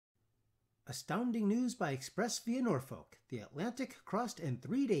Astounding news by express via Norfolk. The Atlantic crossed in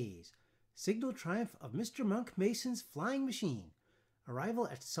 3 days. Signal triumph of Mr. Monk Mason's flying machine. Arrival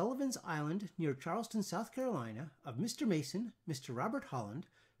at Sullivan's Island near Charleston, South Carolina, of Mr. Mason, Mr. Robert Holland,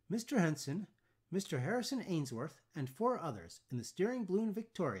 Mr. Henson, Mr. Harrison Ainsworth, and 4 others in the steering balloon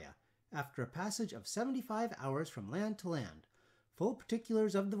Victoria, after a passage of 75 hours from land to land. Full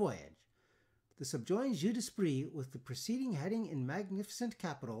particulars of the voyage. The subjoined jeu d'esprit, with the preceding heading in magnificent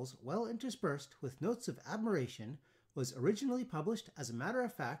capitals, well interspersed with notes of admiration, was originally published as a matter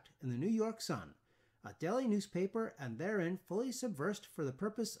of fact in the New York Sun, a daily newspaper, and therein fully subversed for the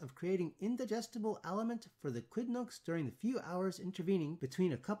purpose of creating indigestible aliment for the quidnuncs during the few hours intervening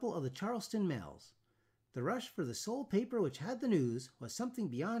between a couple of the Charleston mails. The rush for the sole paper which had the news was something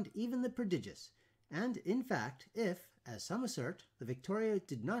beyond even the prodigious, and, in fact, if, as some assert, the Victoria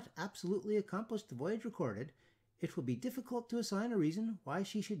did not absolutely accomplish the voyage recorded, it will be difficult to assign a reason why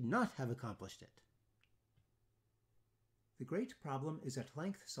she should not have accomplished it. The great problem is at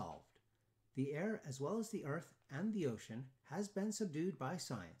length solved. The air, as well as the earth and the ocean, has been subdued by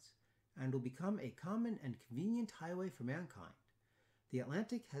science, and will become a common and convenient highway for mankind. The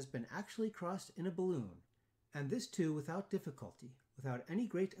Atlantic has been actually crossed in a balloon, and this too without difficulty, without any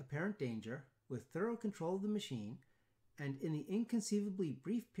great apparent danger, with thorough control of the machine, and in the inconceivably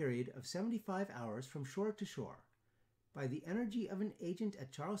brief period of 75 hours from shore to shore. By the energy of an agent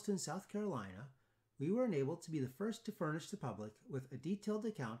at Charleston, South Carolina, we were enabled to be the first to furnish the public with a detailed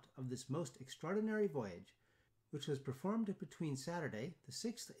account of this most extraordinary voyage, which was performed between Saturday, the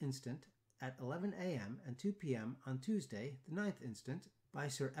 6th instant, at 11 a.m. and 2 p.m. on Tuesday, the 9th instant, by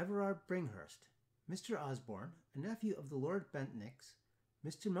Sir Everard Bringhurst, Mr. Osborne, a nephew of the Lord Bentnix,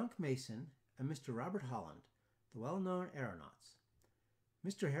 Mr. Monk Mason, and Mr. Robert Holland, the well-known aeronauts.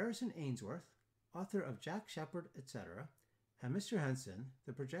 Mr. Harrison Ainsworth, author of Jack Sheppard, etc., and Mr. Henson,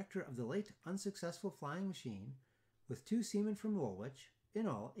 the projector of the late unsuccessful flying machine, with 2 seamen from Woolwich, in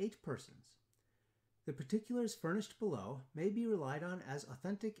all 8 persons. The particulars furnished below may be relied on as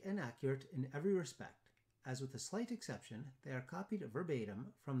authentic and accurate in every respect, as with a slight exception they are copied verbatim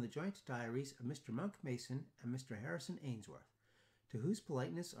from the joint diaries of Mr. Monk Mason and Mr. Harrison Ainsworth, to whose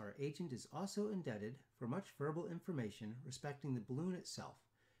politeness our agent is also indebted for much verbal information respecting the balloon itself,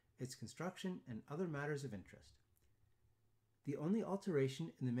 its construction, and other matters of interest. The only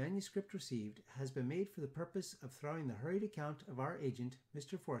alteration in the manuscript received has been made for the purpose of throwing the hurried account of our agent,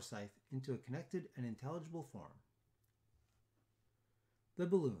 Mr. Forsyth, into a connected and intelligible form. The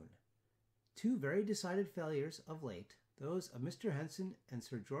balloon. 2 very decided failures of late, those of Mr. Henson and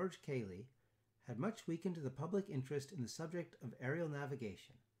Sir George Cayley, had much weakened the public interest in the subject of aerial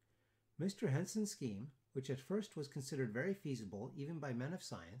navigation. Mr. Henson's scheme, which at first was considered very feasible even by men of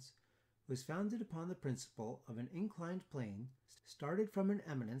science, was founded upon the principle of an inclined plane started from an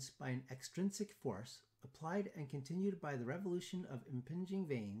eminence by an extrinsic force, applied and continued by the revolution of impinging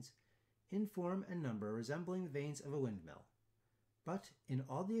vanes, in form and number resembling the vanes of a windmill. But in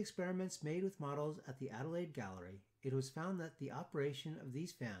all the experiments made with models at the Adelaide Gallery, it was found that the operation of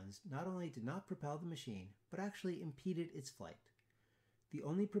these fans not only did not propel the machine, but actually impeded its flight. The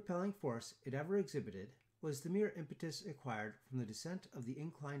only propelling force it ever exhibited was the mere impetus acquired from the descent of the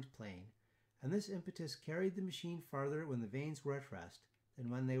inclined plane, and this impetus carried the machine farther when the vanes were at rest than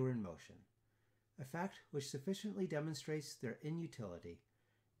when they were in motion, a fact which sufficiently demonstrates their inutility,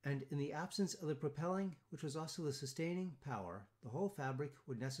 and in the absence of the propelling, which was also the sustaining, power, the whole fabric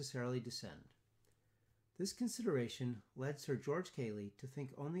would necessarily descend. This consideration led Sir George Cayley to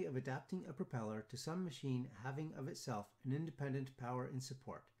think only of adapting a propeller to some machine having of itself an independent power in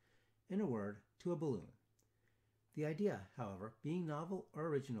support, in a word, to a balloon. The idea, however, being novel or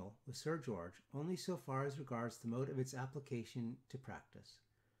original with Sir George only so far as regards the mode of its application to practice.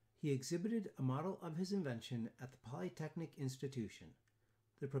 He exhibited a model of his invention at the Polytechnic Institution.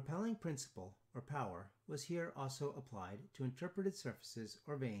 The propelling principle, or power, was here also applied to interpreted surfaces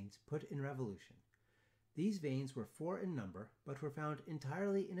or vanes put in revolution. These vanes were 4 in number, but were found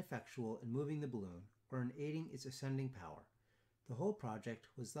entirely ineffectual in moving the balloon or in aiding its ascending power. The whole project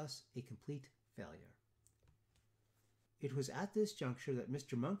was thus a complete failure. It was at this juncture that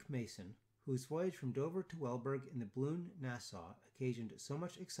Mr. Monk Mason, whose voyage from Dover to Welberg in the balloon Nassau occasioned so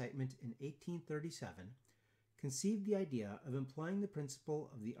much excitement in 1837, conceived the idea of employing the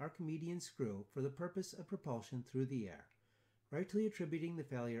principle of the Archimedean screw for the purpose of propulsion through the air, rightly attributing the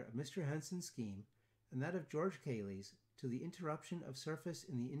failure of Mr. Henson's scheme and that of George Cayley's to the interruption of surface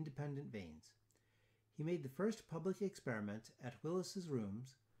in the independent vanes. He made the first public experiment at Willis's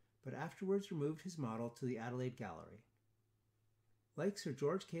rooms, but afterwards removed his model to the Adelaide Gallery. Like Sir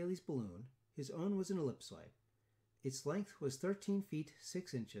George Cayley's balloon, his own was an ellipsoid. Its length was 13 feet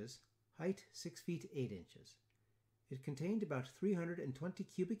 6 inches, height 6 feet 8 inches. It contained about 320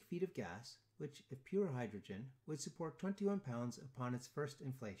 cubic feet of gas, which, if pure hydrogen, would support 21 pounds upon its first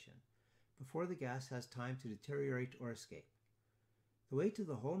inflation, before the gas has time to deteriorate or escape. The weight of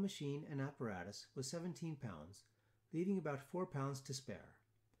the whole machine and apparatus was 17 pounds, leaving about 4 pounds to spare.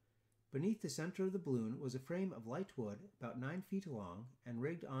 Beneath the center of the balloon was a frame of light wood about 9 feet long and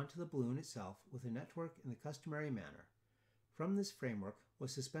rigged onto the balloon itself with a network in the customary manner. From this framework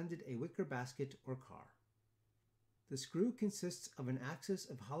was suspended a wicker basket or car. The screw consists of an axis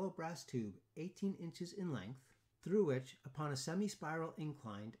of hollow brass tube 18 inches in length, through which, upon a semi-spiral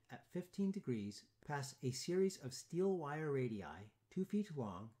incline at 15 degrees, pass a series of steel wire radii 2 feet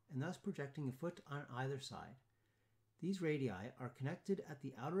long and thus projecting a foot on either side. These radii are connected at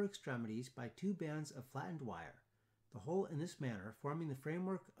the outer extremities by 2 bands of flattened wire, the whole in this manner forming the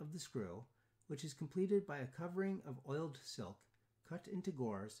framework of the screw, which is completed by a covering of oiled silk, cut into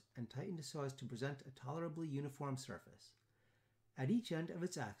gores and tightened so as to present a tolerably uniform surface. At each end of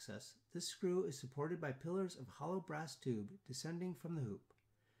its axis, this screw is supported by pillars of hollow brass tube descending from the hoop.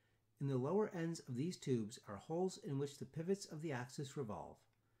 In the lower ends of these tubes are holes in which the pivots of the axis revolve.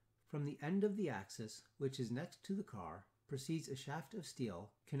 From the end of the axis, which is next to the car, proceeds a shaft of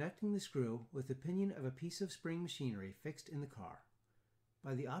steel connecting the screw with the pinion of a piece of spring machinery fixed in the car.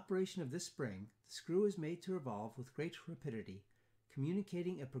 By the operation of this spring, the screw is made to revolve with great rapidity,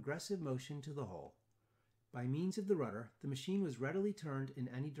 communicating a progressive motion to the whole. By means of the rudder, the machine was readily turned in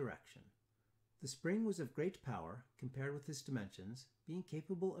any direction. The spring was of great power, compared with its dimensions, being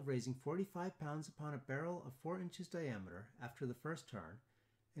capable of raising 45 pounds upon a barrel of 4 inches diameter after the first turn,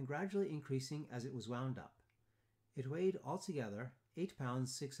 and gradually increasing as it was wound up. It weighed altogether 8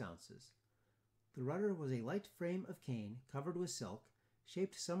 pounds 6 ounces. The rudder was a light frame of cane covered with silk,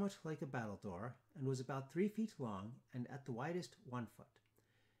 shaped somewhat like a battledore, and was about 3 feet long and at the widest 1 foot.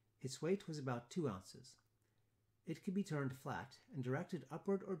 Its weight was about 2 ounces. It could be turned flat and directed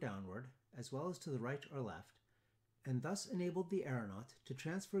upward or downward, as well as to the right or left, and thus enabled the aeronaut to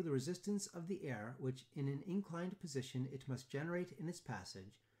transfer the resistance of the air which in an inclined position it must generate in its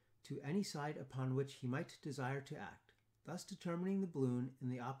passage to any side upon which he might desire to act, thus determining the balloon in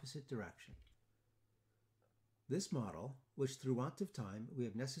the opposite direction. This model, which through want of time we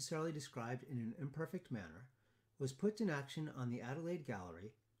have necessarily described in an imperfect manner, was put in action on the Adelaide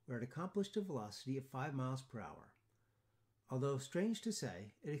Gallery, where it accomplished a velocity of 5 miles per hour. Although, strange to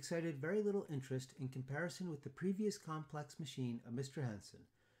say, it excited very little interest in comparison with the previous complex machine of Mr. Henson,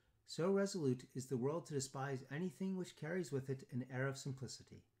 so resolute is the world to despise anything which carries with it an air of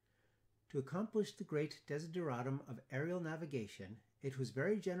simplicity. To accomplish the great desideratum of aerial navigation, it was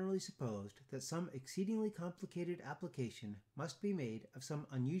very generally supposed that some exceedingly complicated application must be made of some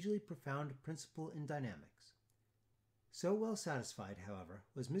unusually profound principle in dynamics. So well satisfied, however,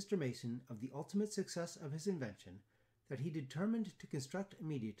 was Mr. Mason of the ultimate success of his invention that he determined to construct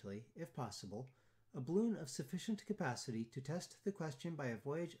immediately, if possible, a balloon of sufficient capacity to test the question by a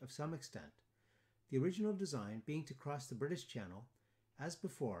voyage of some extent, the original design being to cross the British Channel, as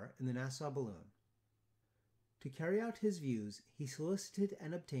before in the Nassau balloon. To carry out his views, he solicited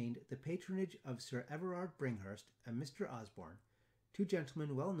and obtained the patronage of Sir Everard Bringhurst and Mr. Osborne, 2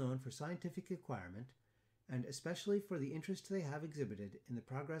 gentlemen well known for scientific acquirement, and especially for the interest they have exhibited in the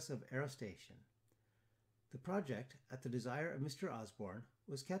progress of aerostation. The project, at the desire of Mr. Osborne,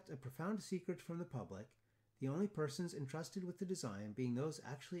 was kept a profound secret from the public, the only persons entrusted with the design being those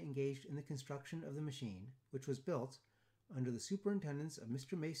actually engaged in the construction of the machine, which was built, under the superintendence of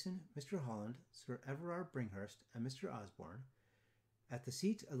Mr. Mason, Mr. Holland, Sir Everard Bringhurst, and Mr. Osborne, at the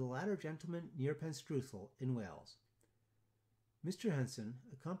seat of the latter gentleman near Penstruthal, in Wales. Mr. Henson,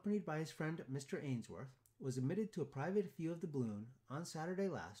 accompanied by his friend Mr. Ainsworth, was admitted to a private view of the balloon on Saturday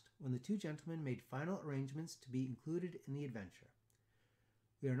last, when the 2 gentlemen made final arrangements to be included in the adventure.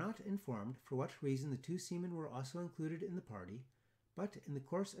 We are not informed for what reason the 2 seamen were also included in the party, but in the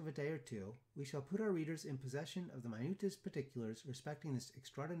course of a day or 2 we shall put our readers in possession of the minutest particulars respecting this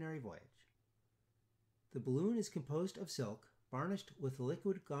extraordinary voyage. The balloon is composed of silk, varnished with a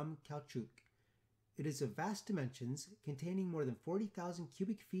liquid gum caoutchouc. It is of vast dimensions, containing more than 40,000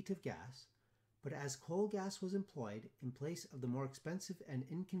 cubic feet of gas, but as coal gas was employed in place of the more expensive and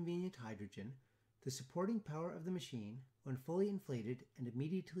inconvenient hydrogen, the supporting power of the machine, when fully inflated and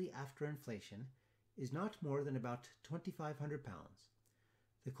immediately after inflation, is not more than about 2,500 pounds.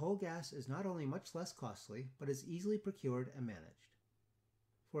 The coal gas is not only much less costly, but is easily procured and managed.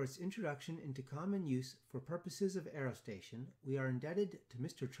 For its introduction into common use for purposes of aerostation, we are indebted to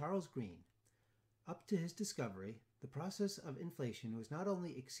Mr. Charles Green. Up to his discovery, the process of inflation was not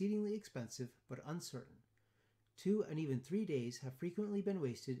only exceedingly expensive, but uncertain. 2 and even 3 days have frequently been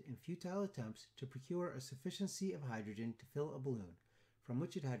wasted in futile attempts to procure a sufficiency of hydrogen to fill a balloon, from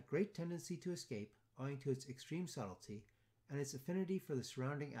which it had great tendency to escape owing to its extreme subtlety and its affinity for the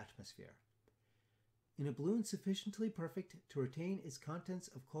surrounding atmosphere. In a balloon sufficiently perfect to retain its contents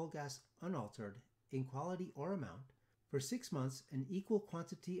of coal gas unaltered in quality or amount, for 6 months an equal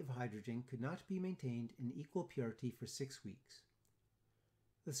quantity of hydrogen could not be maintained in equal purity for 6 weeks.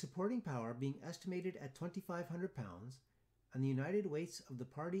 The supporting power being estimated at 2,500 pounds, and the united weights of the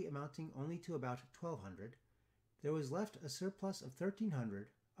party amounting only to about 1,200, there was left a surplus of 1,300,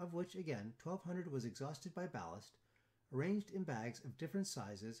 of which again 1,200 was exhausted by ballast, arranged in bags of different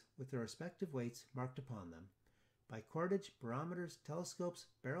sizes with their respective weights marked upon them, by cordage, barometers, telescopes,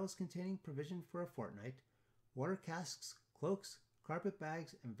 barrels containing provision for a fortnight, water casks, cloaks, carpet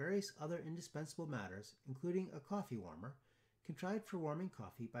bags, and various other indispensable matters, including a coffee warmer, contrived for warming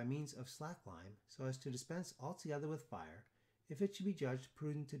coffee by means of slack lime so as to dispense altogether with fire, if it should be judged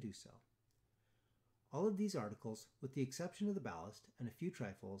prudent to do so. All of these articles, with the exception of the ballast and a few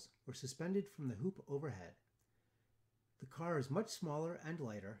trifles, were suspended from the hoop overhead. The car is much smaller and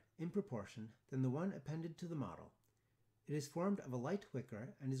lighter, in proportion, than the one appended to the model. It is formed of a light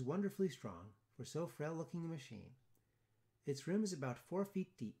wicker and is wonderfully strong for so frail-looking a machine. Its rim is about 4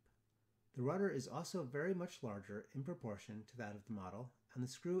 feet deep. The rudder is also very much larger in proportion to that of the model, and the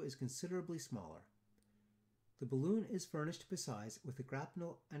screw is considerably smaller. The balloon is furnished besides with a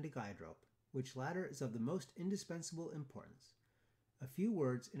grapnel and a guide rope, which latter is of the most indispensable importance. A few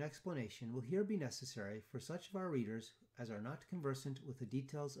words in explanation will here be necessary for such of our readers as are not conversant with the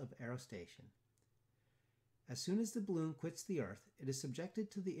details of aerostation. As soon as the balloon quits the earth, it is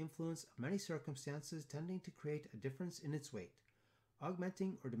subjected to the influence of many circumstances tending to create a difference in its weight,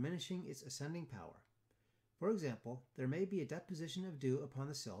 augmenting or diminishing its ascending power. For example, there may be a deposition of dew upon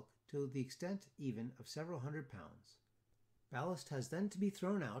the silk to the extent even of several hundred pounds. Ballast has then to be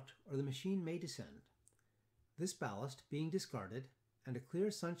thrown out, or the machine may descend. This ballast being discarded, and a clear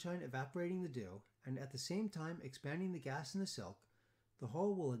sunshine evaporating the dew, and at the same time expanding the gas in the silk, the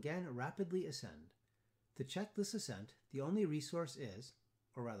whole will again rapidly ascend. To check this ascent, the only resource is,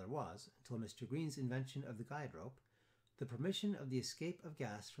 or rather was, until Mr. Green's invention of the guide rope, the permission of the escape of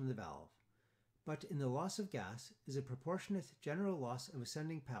gas from the valve. But in the loss of gas is a proportionate general loss of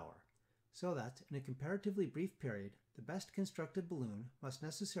ascending power, so that, in a comparatively brief period, the best constructed balloon must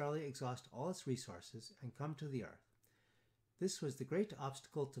necessarily exhaust all its resources and come to the earth. This was the great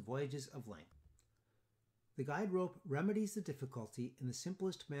obstacle to voyages of length. The guide rope remedies the difficulty in the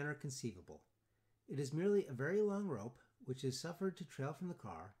simplest manner conceivable. It is merely a very long rope which is suffered to trail from the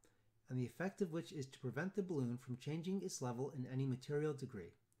car, and the effect of which is to prevent the balloon from changing its level in any material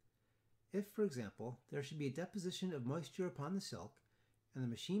degree. If, for example, there should be a deposition of moisture upon the silk, and the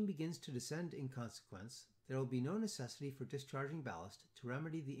machine begins to descend in consequence, there will be no necessity for discharging ballast to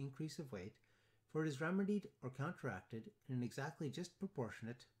remedy the increase of weight, for it is remedied or counteracted in an exactly just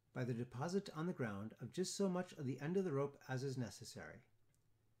proportionate by the deposit on the ground of just so much of the end of the rope as is necessary.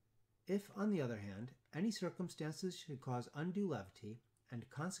 If, on the other hand, any circumstances should cause undue levity and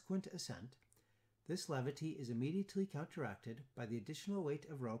consequent ascent, this levity is immediately counteracted by the additional weight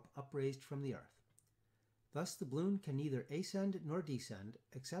of rope upraised from the earth. Thus the balloon can neither ascend nor descend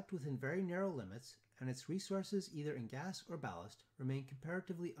except within very narrow limits, and its resources either in gas or ballast remain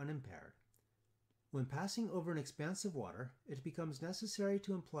comparatively unimpaired. When passing over an expanse of water, it becomes necessary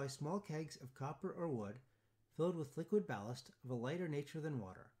to employ small kegs of copper or wood filled with liquid ballast of a lighter nature than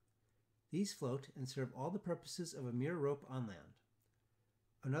water. These float and serve all the purposes of a mere rope on land.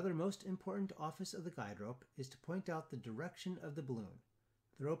 Another most important office of the guide rope is to point out the direction of the balloon.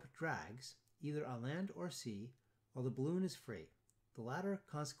 The rope drags, either on land or sea, while the balloon is free. The latter,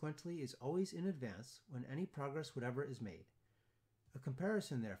 consequently, is always in advance when any progress whatever is made. A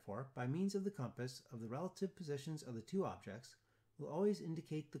comparison, therefore, by means of the compass of the relative positions of the two objects will always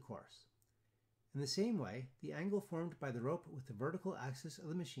indicate the course. In the same way, the angle formed by the rope with the vertical axis of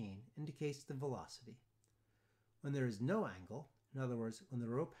the machine indicates the velocity. When there is no angle, in other words, when the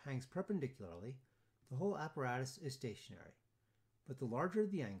rope hangs perpendicularly, the whole apparatus is stationary. But the larger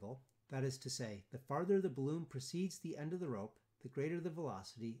the angle, that is to say, the farther the balloon precedes the end of the rope, the greater the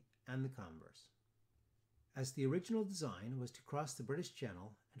velocity, and the converse. As the original design was to cross the British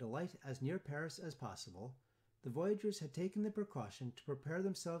Channel and alight as near Paris as possible, the voyagers had taken the precaution to prepare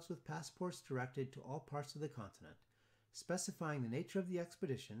themselves with passports directed to all parts of the continent, specifying the nature of the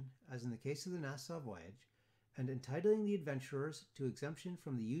expedition, as in the case of the Nassau voyage, and entitling the adventurers to exemption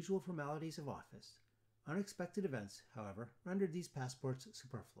from the usual formalities of office. Unexpected events, however, rendered these passports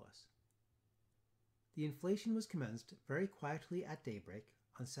superfluous. The inflation was commenced very quietly at daybreak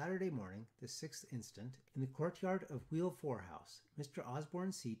on Saturday morning, the 6th instant, in the courtyard of Wheel Four House, Mr.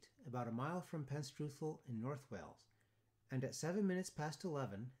 Osborne's seat, about a mile from Penstruthal in North Wales, and at 7 minutes past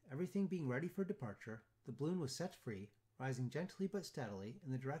 11, everything being ready for departure, the balloon was set free, rising gently but steadily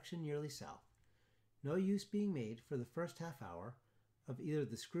in the direction nearly south, no use being made for the first half hour of either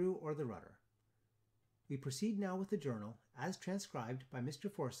the screw or the rudder. We proceed now with the journal, as transcribed by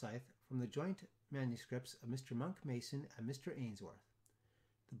Mr. Forsyth from the joint manuscripts of Mr. Monk Mason and Mr. Ainsworth.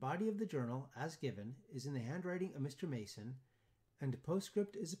 The body of the journal, as given, is in the handwriting of Mr. Mason, and a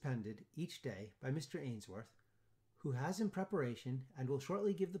postscript is appended each day by Mr. Ainsworth, who has in preparation and will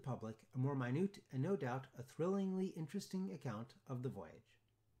shortly give the public a more minute and no doubt a thrillingly interesting account of the voyage.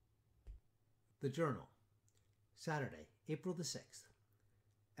 The Journal. Saturday, April the 6th.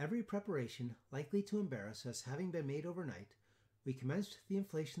 Every preparation likely to embarrass us having been made overnight, we commenced the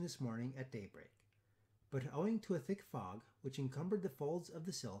inflation this morning at daybreak. But owing to a thick fog, which encumbered the folds of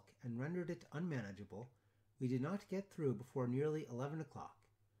the silk and rendered it unmanageable, we did not get through before nearly 11 o'clock.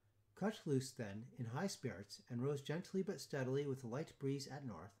 Cut loose then, in high spirits, and rose gently but steadily with a light breeze at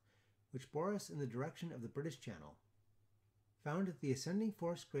north, which bore us in the direction of the British Channel. Found the ascending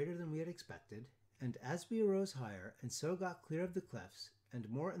force greater than we had expected, and as we arose higher and so got clear of the cliffs, and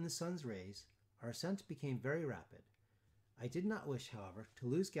more in the sun's rays, our ascent became very rapid. I did not wish, however, to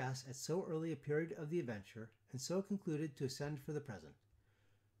lose gas at so early a period of the adventure, and so concluded to ascend for the present.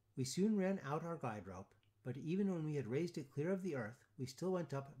 We soon ran out our guide rope, but even when we had raised it clear of the earth, we still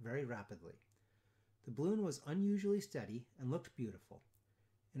went up very rapidly. The balloon was unusually steady and looked beautiful.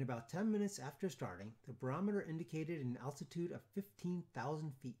 In about 10 minutes after starting, the barometer indicated an altitude of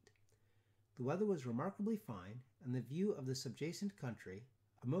 15,000 feet. The weather was remarkably fine, and the view of the subjacent country,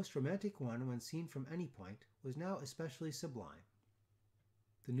 a most romantic one when seen from any point, was now especially sublime.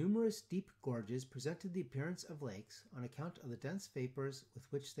 The numerous deep gorges presented the appearance of lakes on account of the dense vapors with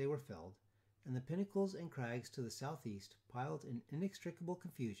which they were filled, and the pinnacles and crags to the southeast piled in inextricable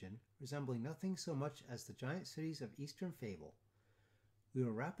confusion, resembling nothing so much as the giant cities of Eastern fable. We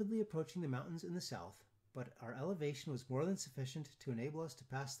were rapidly approaching the mountains in the south, but our elevation was more than sufficient to enable us to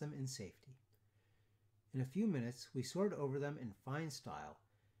pass them in safety. In a few minutes we soared over them in fine style,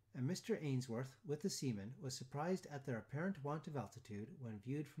 and Mr. Ainsworth, with the seamen, was surprised at their apparent want of altitude when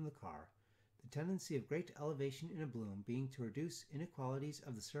viewed from the car, the tendency of great elevation in a balloon being to reduce inequalities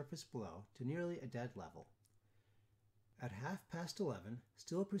of the surface below to nearly a dead level. At 11:30,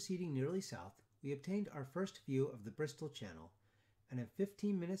 still proceeding nearly south, we obtained our first view of the Bristol Channel, and in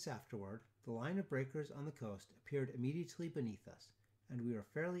 15 minutes afterward the line of breakers on the coast appeared immediately beneath us, and we were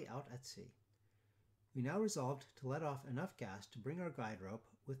fairly out at sea. We now resolved to let off enough gas to bring our guide rope,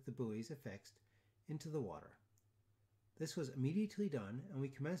 with the buoys affixed, into the water. This was immediately done, and we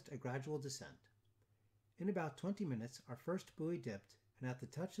commenced a gradual descent. In about 20 minutes our first buoy dipped, and at the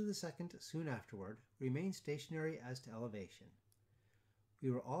touch of the second soon afterward remained stationary as to elevation.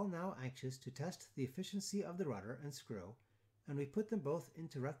 We were all now anxious to test the efficiency of the rudder and screw, and we put them both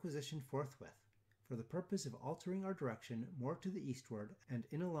into requisition forthwith, for the purpose of altering our direction more to the eastward and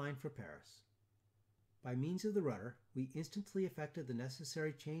in a line for Paris. By means of the rudder, we instantly effected the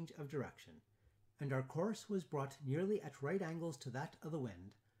necessary change of direction, and our course was brought nearly at right angles to that of the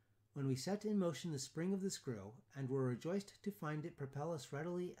wind, when we set in motion the spring of the screw, and were rejoiced to find it propel us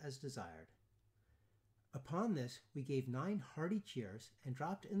readily as desired. Upon this we gave 9 hearty cheers, and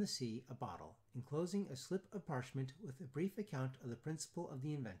dropped in the sea a bottle, enclosing a slip of parchment with a brief account of the principle of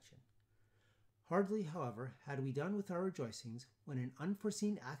the invention. Hardly, however, had we done with our rejoicings, when an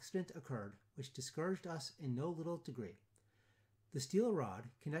unforeseen accident occurred, which discouraged us in no little degree. The steel rod,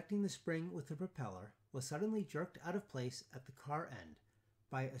 connecting the spring with the propeller, was suddenly jerked out of place at the car end,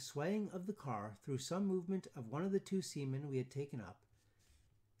 by a swaying of the car through some movement of one of the 2 seamen we had taken up,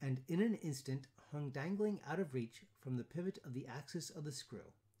 and in an instant hung dangling out of reach from the pivot of the axis of the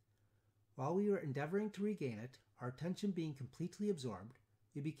screw. While we were endeavoring to regain it, our attention being completely absorbed,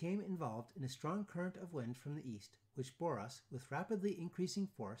 we became involved in a strong current of wind from the east, which bore us, with rapidly increasing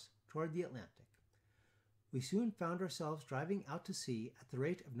force, toward the Atlantic. We soon found ourselves driving out to sea at the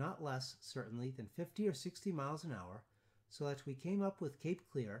rate of not less, certainly, than 50 or 60 miles an hour, so that we came up with Cape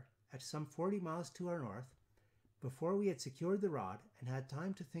Clear, at some 40 miles to our north, before we had secured the rod and had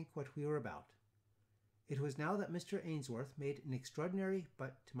time to think what we were about. It was now that Mr. Ainsworth made an extraordinary,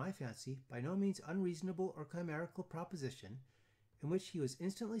 but, to my fancy, by no means unreasonable or chimerical proposition, in which he was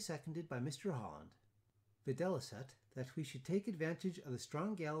instantly seconded by Mr. Holland, videlicet, that we should take advantage of the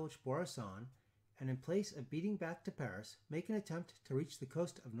strong gale which bore us on, and in place of beating back to Paris, make an attempt to reach the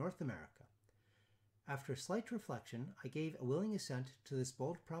coast of North America. After slight reflection, I gave a willing assent to this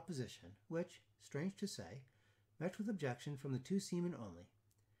bold proposition, which, strange to say, met with objection from the 2 seamen only.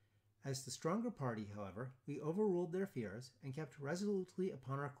 As the stronger party, however, we overruled their fears and kept resolutely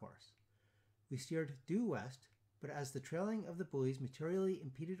upon our course. We steered due west, but as the trailing of the buoys materially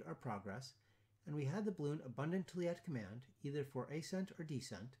impeded our progress, and we had the balloon abundantly at command, either for ascent or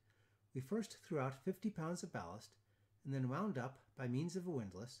descent, we first threw out 50 pounds of ballast, and then wound up, by means of a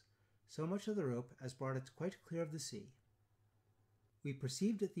windlass, so much of the rope as brought it quite clear of the sea. We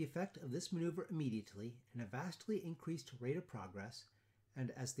perceived the effect of this maneuver immediately in a vastly increased rate of progress,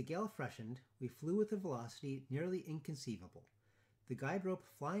 and as the gale freshened, we flew with a velocity nearly inconceivable, the guide rope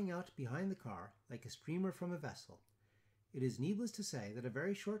flying out behind the car like a streamer from a vessel. It is needless to say that a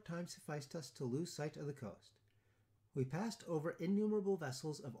very short time sufficed us to lose sight of the coast. We passed over innumerable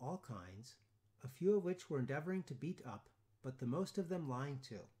vessels of all kinds, a few of which were endeavoring to beat up, but the most of them lying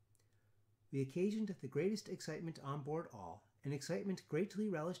to. We occasioned the greatest excitement on board all, an excitement greatly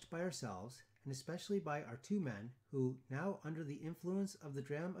relished by ourselves, and especially by our two men, who, now under the influence of the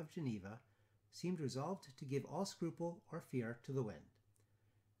dram of Geneva, seemed resolved to give all scruple or fear to the wind.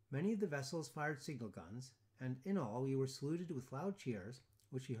 Many of the vessels fired signal guns, and in all we were saluted with loud cheers,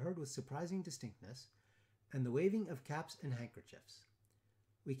 which we heard with surprising distinctness, and the waving of caps and handkerchiefs.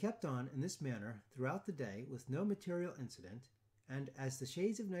 We kept on in this manner throughout the day with no material incident, and as the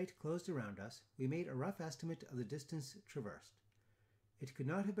shades of night closed around us, we made a rough estimate of the distance traversed. It could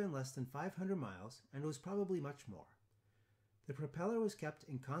not have been less than 500 miles, and was probably much more. The propeller was kept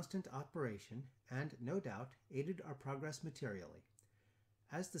in constant operation, and, no doubt, aided our progress materially.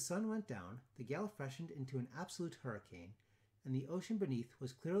 As the sun went down, the gale freshened into an absolute hurricane, and the ocean beneath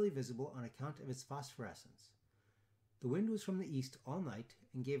was clearly visible on account of its phosphorescence. The wind was from the east all night,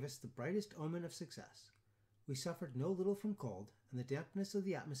 and gave us the brightest omen of success. We suffered no little from cold, and the dampness of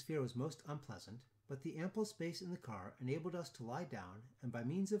the atmosphere was most unpleasant, but the ample space in the car enabled us to lie down, and by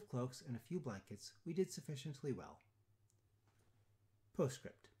means of cloaks and a few blankets, we did sufficiently well.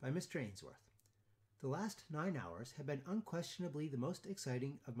 Postscript by Mr. Ainsworth. The last 9 hours have been unquestionably the most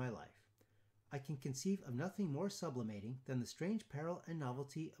exciting of my life. I can conceive of nothing more sublimating than the strange peril and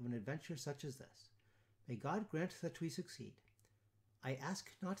novelty of an adventure such as this. May God grant that we succeed. I ask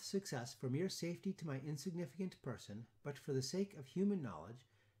not success for mere safety to my insignificant person, but for the sake of human knowledge,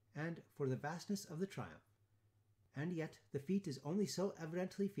 and for the vastness of the triumph. And yet the feat is only so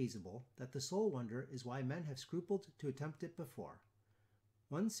evidently feasible that the sole wonder is why men have scrupled to attempt it before.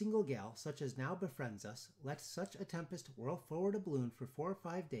 One single gale, such as now befriends us, let such a tempest whirl forward a balloon for 4 or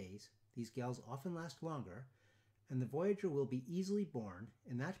 5 days, these gales often last longer, and the voyager will be easily borne,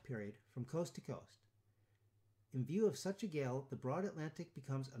 in that period, from coast to coast. In view of such a gale, the broad Atlantic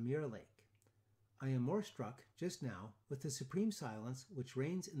becomes a mere lake. I am more struck, just now, with the supreme silence which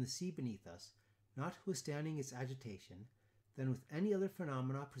reigns in the sea beneath us, notwithstanding its agitation, than with any other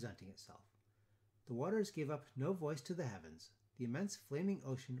phenomena presenting itself. The waters give up no voice to the heavens. The immense flaming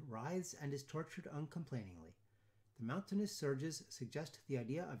ocean writhes and is tortured uncomplainingly. The mountainous surges suggest the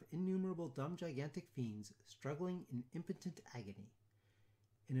idea of innumerable dumb gigantic fiends struggling in impotent agony.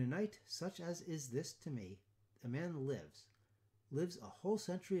 In a night such as is this to me, a man lives a whole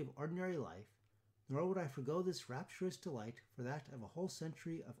century of ordinary life, nor would I forgo this rapturous delight for that of a whole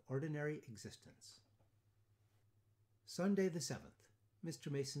century of ordinary existence. Sunday the 7th,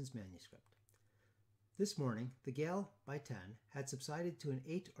 Mr. Mason's manuscript. This morning, the gale, by 10, had subsided to an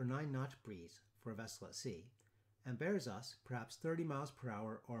 8 or 9 knot breeze for a vessel at sea, and bears us, perhaps 30 miles per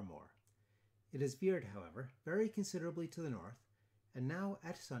hour or more. It has veered, however, very considerably to the north, and now,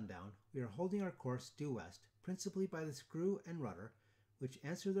 at sundown, we are holding our course due west, principally by the screw and rudder, which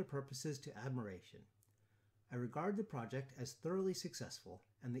answer their purposes to admiration. I regard the project as thoroughly successful,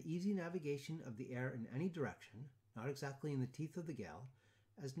 and the easy navigation of the air in any direction, not exactly in the teeth of the gale,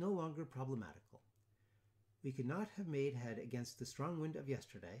 as no longer problematical. We could not have made head against the strong wind of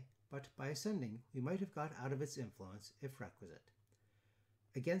yesterday, but by ascending we might have got out of its influence, if requisite.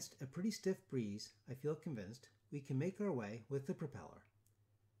 Against a pretty stiff breeze, I feel convinced, we can make our way with the propeller.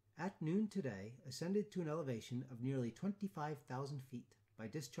 At noon today, ascended to an elevation of nearly 25,000 feet by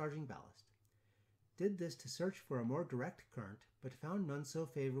discharging ballast. Did this to search for a more direct current, but found none so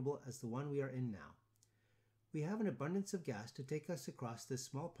favorable as the one we are in now. We have an abundance of gas to take us across this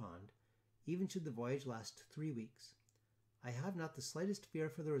small pond, even should the voyage last 3 weeks. I have not the slightest fear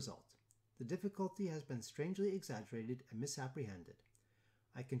for the result. The difficulty has been strangely exaggerated and misapprehended.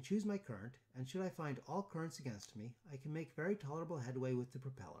 I can choose my current, and should I find all currents against me, I can make very tolerable headway with the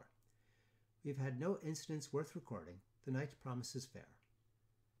propeller. We have had no incidents worth recording. The night promises fair.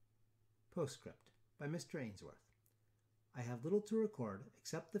 Postscript by Mr. Ainsworth. I have little to record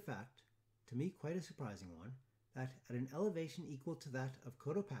except the fact, to me quite a surprising one, that at an elevation equal to that of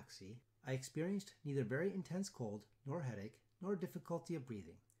Cotopaxi, I experienced neither very intense cold, nor headache, nor difficulty of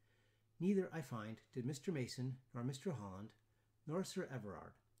breathing. Neither, I find, did Mr. Mason, nor Mr. Holland, nor Sir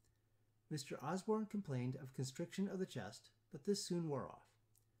Everard. Mr. Osborne complained of constriction of the chest, but this soon wore off.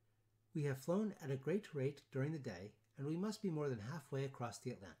 We have flown at a great rate during the day, and we must be more than halfway across the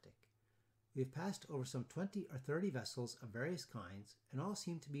Atlantic. We have passed over some 20 or 30 vessels of various kinds, and all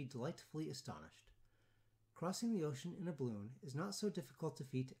seem to be delightfully astonished. Crossing the ocean in a balloon is not so difficult a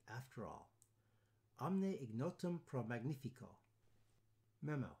feat after all. Omne ignotum pro magnifico.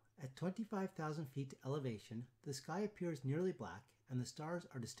 Memo. At 25,000 feet elevation, the sky appears nearly black and the stars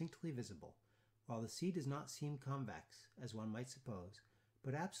are distinctly visible, while the sea does not seem convex, as one might suppose,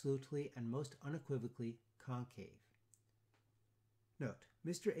 but absolutely and most unequivocally concave. Note: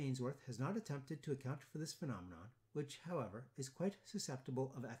 Mr. Ainsworth has not attempted to account for this phenomenon, which, however, is quite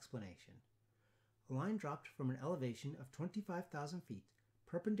susceptible of explanation. A line dropped from an elevation of 25,000 feet,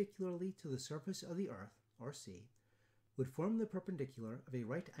 perpendicularly to the surface of the earth, or sea, would form the perpendicular of a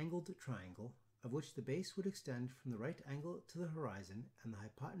right-angled triangle, of which the base would extend from the right angle to the horizon and the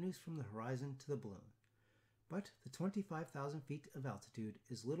hypotenuse from the horizon to the balloon. But the 25,000 feet of altitude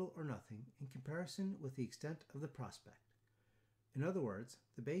is little or nothing in comparison with the extent of the prospect. In other words,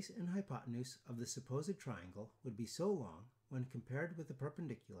 the base and hypotenuse of the supposed triangle would be so long, when compared with the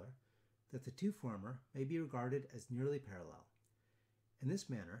perpendicular, that the two former may be regarded as nearly parallel. In this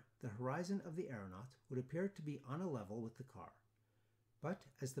manner, the horizon of the aeronaut would appear to be on a level with the car. But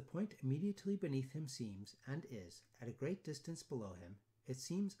as the point immediately beneath him seems, and is, at a great distance below him, it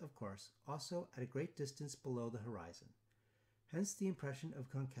seems, of course, also at a great distance below the horizon. Hence the impression of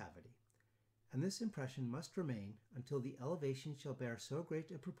concavity. And this impression must remain until the elevation shall bear so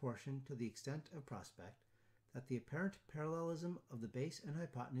great a proportion to the extent of prospect that the apparent parallelism of the base and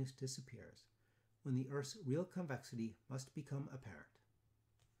hypotenuse disappears, when the earth's real convexity must become apparent.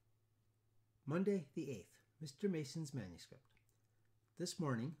 Monday, the 8th, Mr. Mason's manuscript. This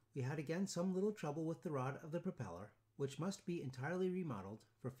morning we had again some little trouble with the rod of the propeller, which must be entirely remodeled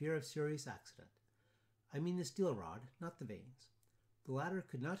for fear of serious accident. I mean the steel rod, not the vanes. The latter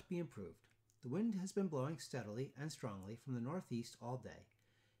could not be improved. The wind has been blowing steadily and strongly from the northeast all day,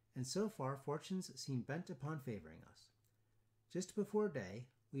 and so far fortunes seem bent upon favoring us. Just before day,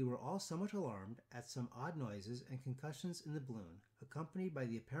 we were all somewhat alarmed at some odd noises and concussions in the balloon, accompanied by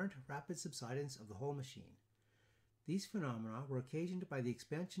the apparent rapid subsidence of the whole machine. These phenomena were occasioned by the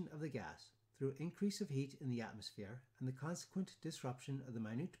expansion of the gas, through increase of heat in the atmosphere and the consequent disruption of the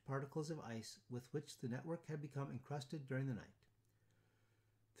minute particles of ice with which the network had become encrusted during the night.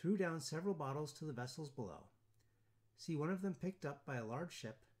 Threw down several bottles to the vessels below. See one of them picked up by a large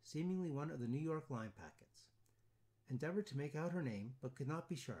ship, seemingly one of the New York line packets. Endeavored to make out her name, but could not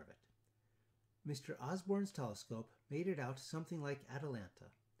be sure of it. Mr. Osborne's telescope made it out something like Atalanta.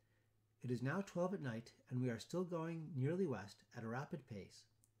 It is now 12 at night, and we are still going nearly west at a rapid pace.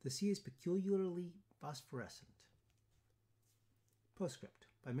 The sea is peculiarly phosphorescent. Postscript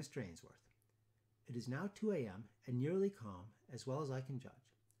by Mr. Ainsworth. It is now 2 a.m. and nearly calm, as well as I can judge.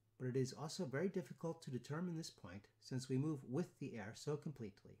 But it is also very difficult to determine this point, since we move with the air so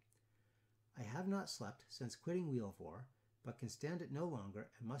completely. I have not slept since quitting Wheelvore, but can stand it no longer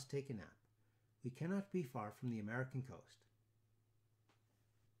and must take a nap. We cannot be far from the American coast.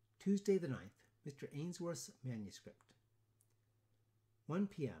 Tuesday the 9th, Mr. Ainsworth's manuscript. 1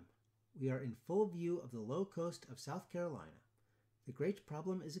 p.m. We are in full view of the low coast of South Carolina. The great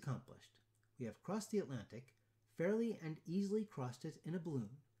problem is accomplished. We have crossed the Atlantic, fairly and easily crossed it in a balloon.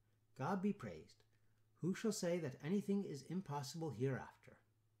 God be praised. Who shall say that anything is impossible hereafter?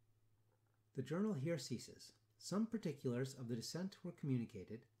 The journal here ceases. Some particulars of the descent were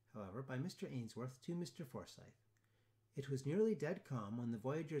communicated, however, by Mr. Ainsworth to Mr. Forsyth. It was nearly dead calm when the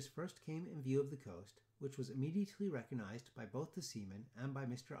voyagers first came in view of the coast, which was immediately recognized by both the seamen and by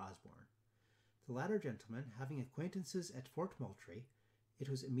Mr. Osborne. The latter gentleman having acquaintances at Fort Moultrie, it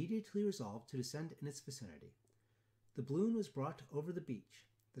was immediately resolved to descend in its vicinity. The balloon was brought over the beach,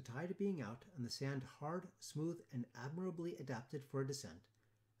 the tide being out and the sand hard, smooth, and admirably adapted for a descent,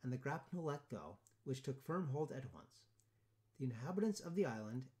 and the grapnel let go, which took firm hold at once. The inhabitants of the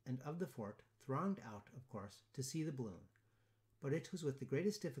island and of the fort thronged out, of course, to see the balloon, but it was with the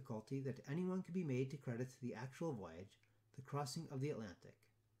greatest difficulty that anyone could be made to credit the actual voyage, the crossing of the Atlantic.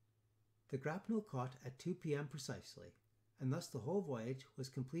 The grapnel caught at 2 p.m. precisely, and thus the whole voyage was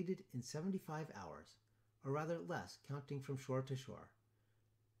completed in 75 hours, or rather less counting from shore to shore.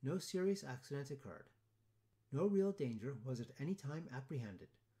 No serious accident occurred. No real danger was at any time apprehended.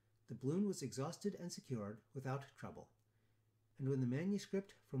 The balloon was exhausted and secured without trouble. And when the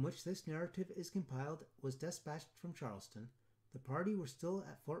manuscript from which this narrative is compiled was dispatched from Charleston, the party were still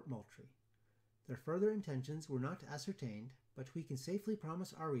at Fort Moultrie. Their further intentions were not ascertained, but we can safely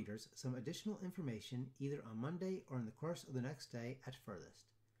promise our readers some additional information either on Monday or in the course of the next day at furthest.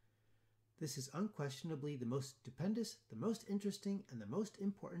 This is unquestionably the most stupendous, the most interesting, and the most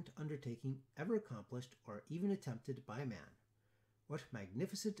important undertaking ever accomplished or even attempted by man. What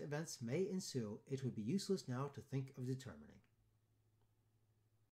magnificent events may ensue, it would be useless now to think of determining.